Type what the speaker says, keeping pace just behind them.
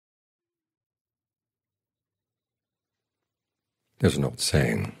There's an old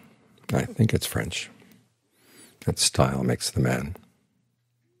saying, I think it's French, that style makes the man.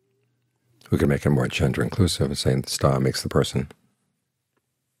 We could make it more gender-inclusive and say style makes the person.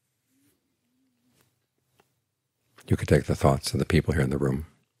 You could take the thoughts of the people here in the room,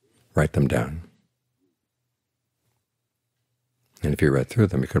 write them down, and if you read through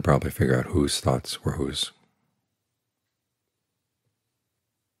them, you could probably figure out whose thoughts were whose.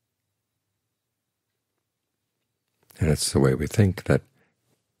 And it's the way we think, that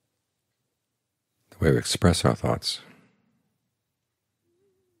the way we express our thoughts,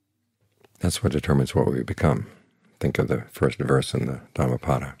 that's what determines what we become. Think of the first verse in the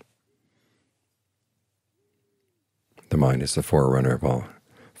Dhammapada. The mind is the forerunner of all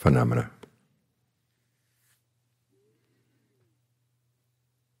phenomena.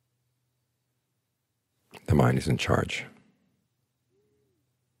 The mind is in charge.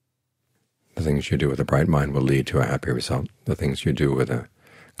 The things you do with a bright mind will lead to a happy result. The things you do with a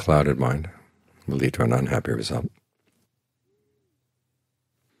clouded mind will lead to an unhappy result.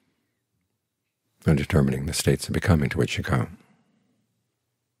 And determining the states of becoming to which you go.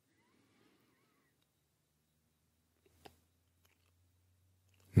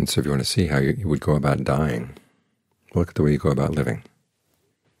 And so if you want to see how you would go about dying, look at the way you go about living.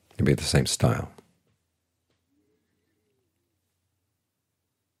 It'd be the same style.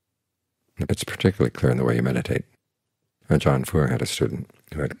 It's particularly clear in the way you meditate. John Fuhr had a student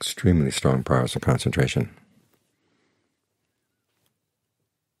who had extremely strong powers of concentration.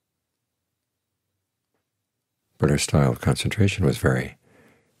 But her style of concentration was very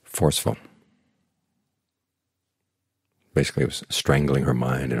forceful. Basically, it was strangling her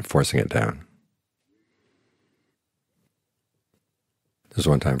mind and forcing it down. There was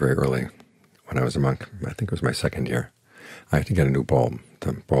one time very early when I was a monk, I think it was my second year, I had to get a new bulb.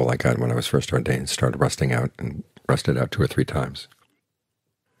 The bowl I got when I was first ordained started rusting out, and rusted out 2 or 3 times.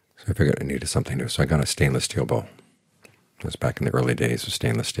 So I figured I needed something new, so I got a stainless steel bowl. It was back in the early days of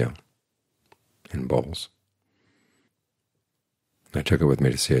stainless steel in bowls. I took it with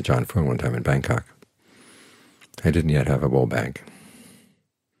me to see a John Fuhr one time in Bangkok. I didn't yet have a bowl bag.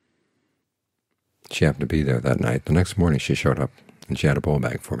 She happened to be there that night. The next morning she showed up, and she had a bowl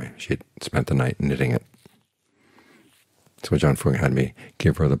bag for me. She had spent the night knitting it. So John Fuhr had me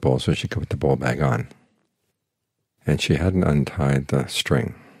give her the bowl so she could put the bowl bag on. And she hadn't untied the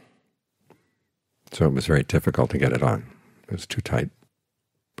string, so it was very difficult to get it on. It was too tight.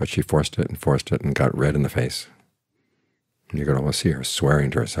 But she forced it and got red in the face. And you could almost see her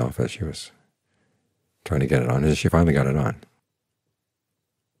swearing to herself as she was trying to get it on, and she finally got it on.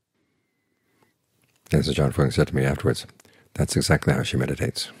 And so John Fuhr said to me afterwards, that's exactly how she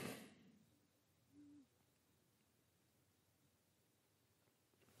meditates.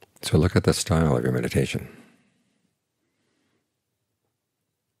 So look at the style of your meditation,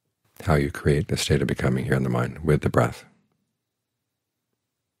 how you create the state of becoming here in the mind with the breath,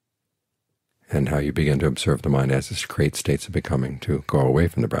 and how you begin to observe the mind as it creates states of becoming to go away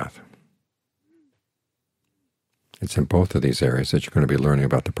from the breath. It's in both of these areas that you're going to be learning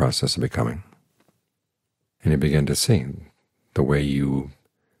about the process of becoming. And you begin to see the way you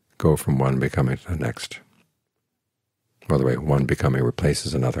go from one becoming to the next, or the way one becoming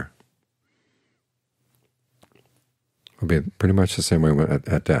replaces another. It will be pretty much the same way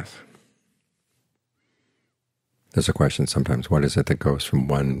at death. There's a question sometimes, what is it that goes from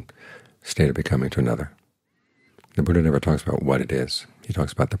one state of becoming to another? The Buddha never talks about what it is. He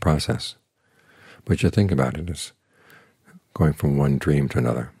talks about the process. But you think about it as going from one dream to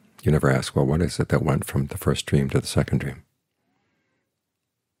another. You never ask, well, what is it that went from the first dream to the second dream?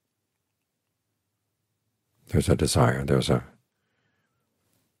 There's a desire, there's a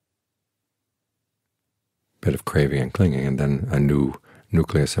bit of craving and clinging, and then a new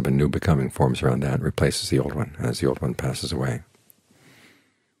nucleus of a new becoming forms around that and replaces the old one as the old one passes away.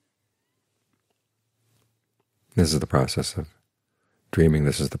 This is the process of dreaming,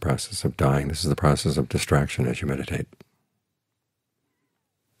 this is the process of dying, this is the process of distraction as you meditate.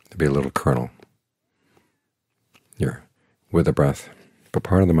 To be a little kernel. You're with the breath, but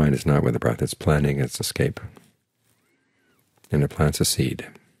part of the mind is not with the breath, it's planning its escape. And it plants a seed.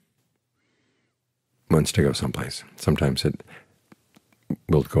 It wants to go someplace. Sometimes it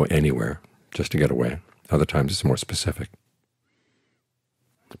will go anywhere just to get away. Other times it's more specific.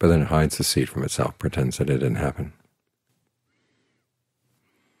 But then it hides the seed from itself, pretends that it didn't happen.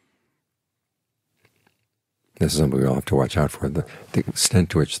 This is something we all have to watch out for, the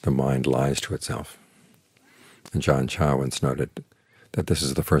extent to which the mind lies to itself. And John Chow once noted that this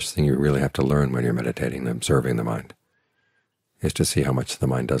is the first thing you really have to learn when you're meditating and observing the mind, is to see how much the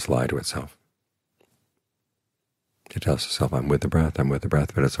mind does lie to itself. It tells itself, I'm with the breath,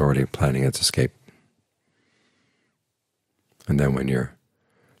 but it's already planning its escape. And then when your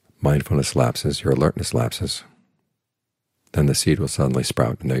mindfulness lapses, your alertness lapses, then the seed will suddenly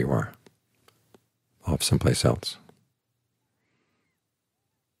sprout, and there you are, off someplace else.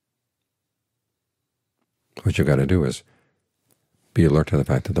 What you've got to do is be alert to the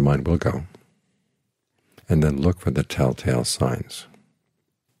fact that the mind will go, and then look for the telltale signs.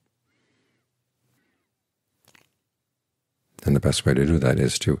 And the best way to do that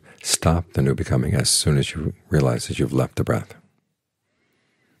is to stop the new becoming as soon as you realize that you've left the breath.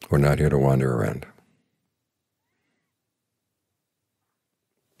 We're not here to wander around.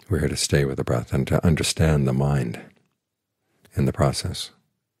 We're here to stay with the breath and to understand the mind in the process.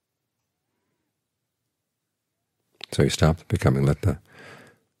 So you stop the becoming, let the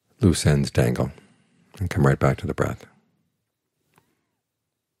loose ends dangle, and come right back to the breath.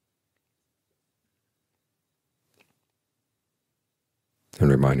 And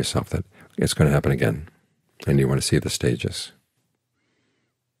remind yourself that it's going to happen again, and you want to see the stages.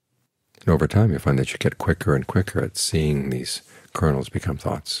 And over time you find that you get quicker and quicker at seeing these kernels become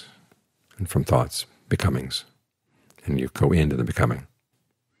thoughts, and from thoughts, becomings, and you go into the becoming.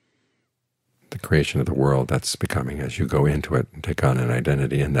 The creation of the world, that's becoming. As you go into it and take on an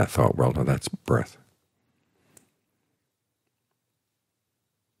identity in that thought world, oh, that's birth.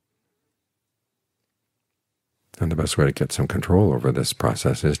 And the best way to get some control over this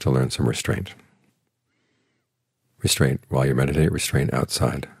process is to learn some restraint. Restraint while you meditate, restraint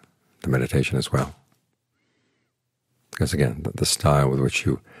outside the meditation as well. Because again, the style with which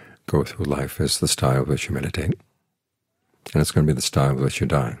you go through life is the style with which you meditate, and it's going to be the style with which you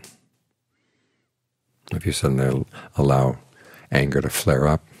die. If you suddenly allow anger to flare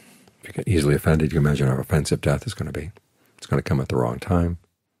up, if you get easily offended, you imagine how offensive death is going to be. It's going to come at the wrong time,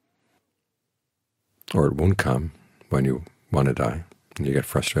 or it won't come when you want to die, and you get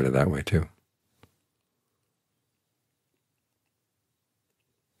frustrated that way too.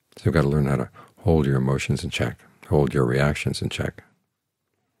 So you've got to learn how to hold your emotions in check, hold your reactions in check,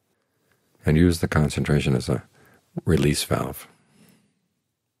 and use the concentration as a release valve,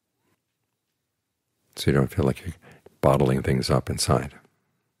 so you don't feel like you're bottling things up inside.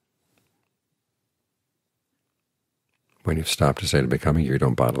 When you've stopped to say to becoming, you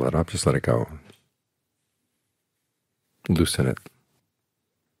don't bottle it up, just let it go. Loosen it.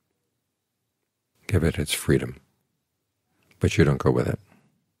 Give it its freedom, but you don't go with it.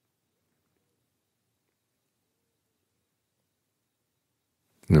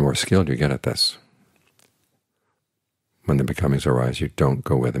 And the more skilled you get at this, when the becomings arise, you don't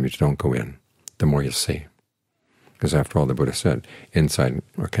go with them, you don't go in, the more you see. Because after all, the Buddha said, insight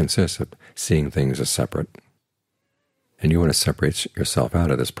consists of seeing things as separate. And you want to separate yourself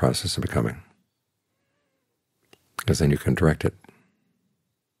out of this process of becoming, because then you can direct it.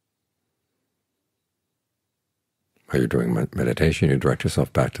 While you're doing meditation, you direct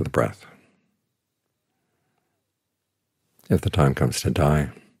yourself back to the breath. If the time comes to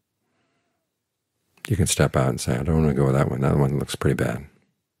die, you can step out and say, I don't want to go with that one. That one looks pretty bad.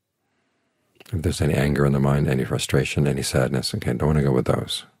 If there's any anger in the mind, any frustration, any sadness, okay, don't want to go with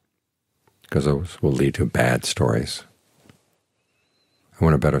those, because those will lead to bad stories. I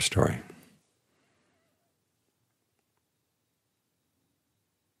want a better story.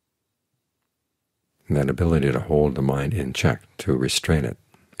 And that ability to hold the mind in check, to restrain it,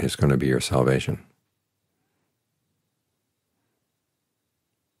 is going to be your salvation.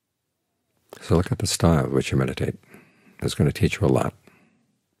 So look at the style with which you meditate. It's going to teach you a lot.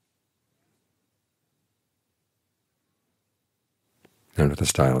 And if the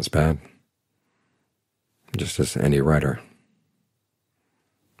style is bad, just as any writer,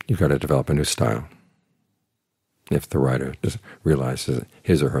 you've got to develop a new style. If the writer just realizes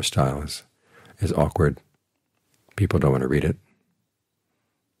his or her style is awkward, people don't want to read it,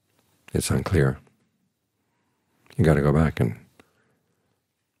 it's unclear, you've got to go back and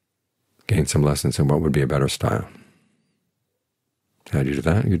gain some lessons in what would be a better style. How do you do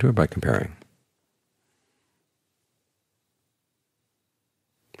that? You do it by comparing.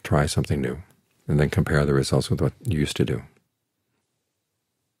 Try something new, and then compare the results with what you used to do.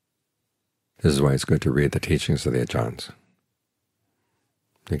 This is why it's good to read the teachings of the Ajahns.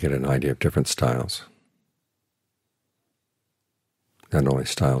 You get an idea of different styles, not only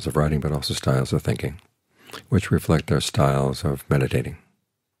styles of writing, but also styles of thinking, which reflect their styles of meditating.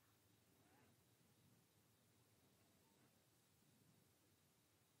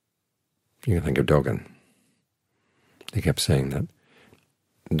 You can think of Dogen. He kept saying that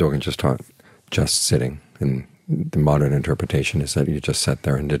Dogen just taught just sitting, and the modern interpretation is that you just sat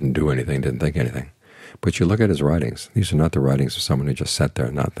there and didn't do anything, didn't think anything. But you look at his writings. These are not the writings of someone who just sat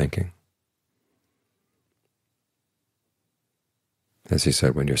there not thinking. As he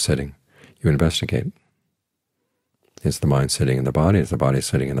said, when you're sitting, you investigate. Is the mind sitting in the body? Is the body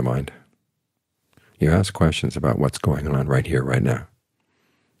sitting in the mind? You ask questions about what's going on right here, right now,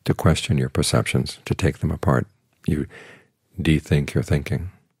 to question your perceptions, to take them apart. You de-think your thinking,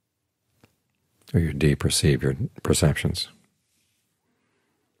 or you de-perceive your perceptions.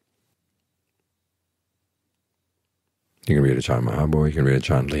 You can read a John Mahabharata, you can read a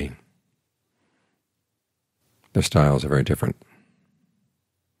John Lee. Their styles are very different.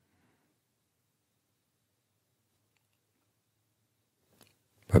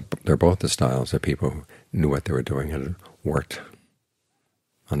 But they're both the styles of people who knew what they were doing and worked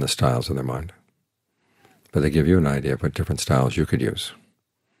on the styles of their mind. But they give you an idea of what different styles you could use.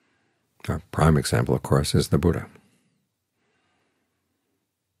 A prime example, of course, is the Buddha.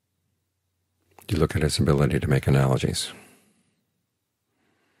 You look at his ability to make analogies.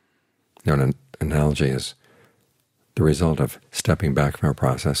 Now, an analogy is the result of stepping back from a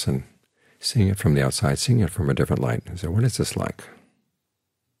process and seeing it from the outside, seeing it from a different light. And say, what is this like?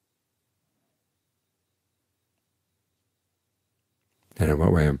 And in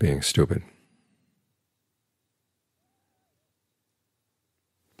what way am I being stupid?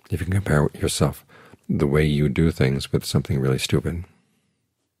 If you can compare yourself, the way you do things, with something really stupid,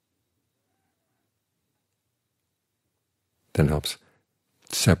 then it helps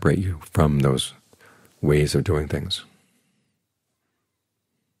separate you from those ways of doing things.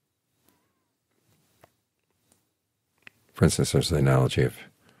 For instance, there's the analogy of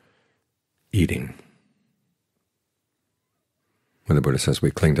eating. When the Buddha says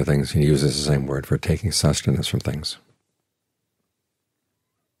we cling to things, he uses the same word for taking sustenance from things.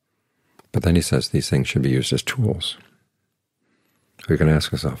 But then he says these things should be used as tools. So you can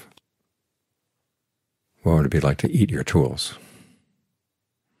ask yourself, what would it be like to eat your tools?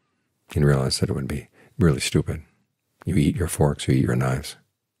 And realize that it would be really stupid. You eat your forks, you eat your knives.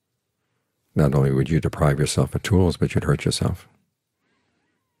 Not only would you deprive yourself of tools, but you'd hurt yourself.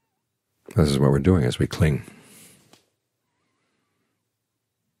 This is what we're doing as we cling.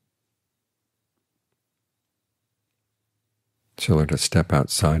 So learn to step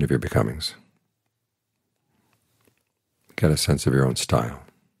outside of your becomings. Get a sense of your own style.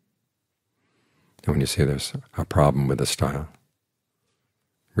 And when you see there's a problem with the style,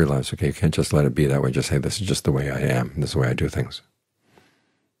 realize, okay, you can't just let it be that way. Just say, this is just the way I am. This is the way I do things.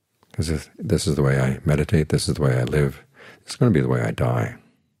 Because this is the way I meditate. This is the way I live. It's going to be the way I die.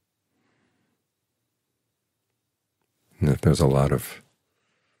 And if there's a lot of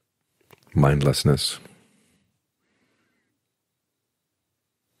mindlessness,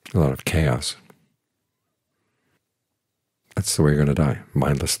 a lot of chaos, that's the way you're going to die,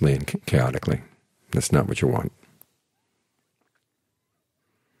 mindlessly and chaotically. That's not what you want.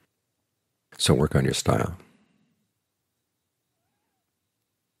 So work on your style.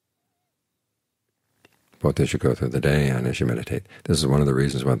 Both as you go through the day and as you meditate. This is one of the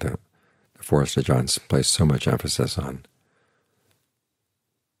reasons why the Forest of John's placed so much emphasis on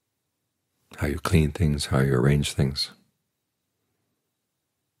how you clean things, how you arrange things.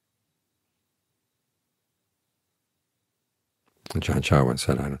 And John Chow once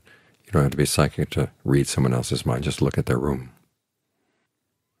said, you don't have to be psychic to read someone else's mind, just look at their room.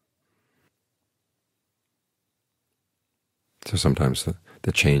 So sometimes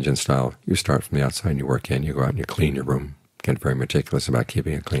the change in style, you start from the outside and you work in, you go out and you clean your room, get very meticulous about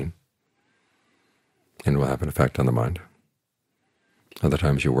keeping it clean, and it will have an effect on the mind. Other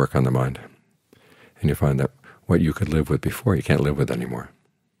times you work on the mind, and you find that what you could live with before, you can't live with anymore.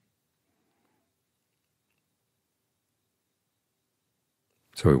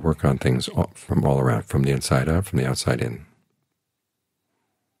 So we work on things from all around, from the inside out, from the outside in.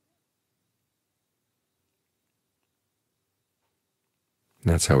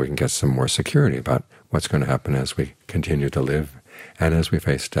 And that's how we can get some more security about what's going to happen as we continue to live and as we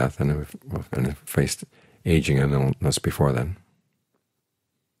face death and face aging and illness before then.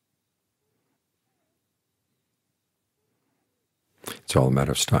 It's all a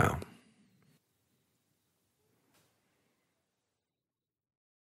matter of style.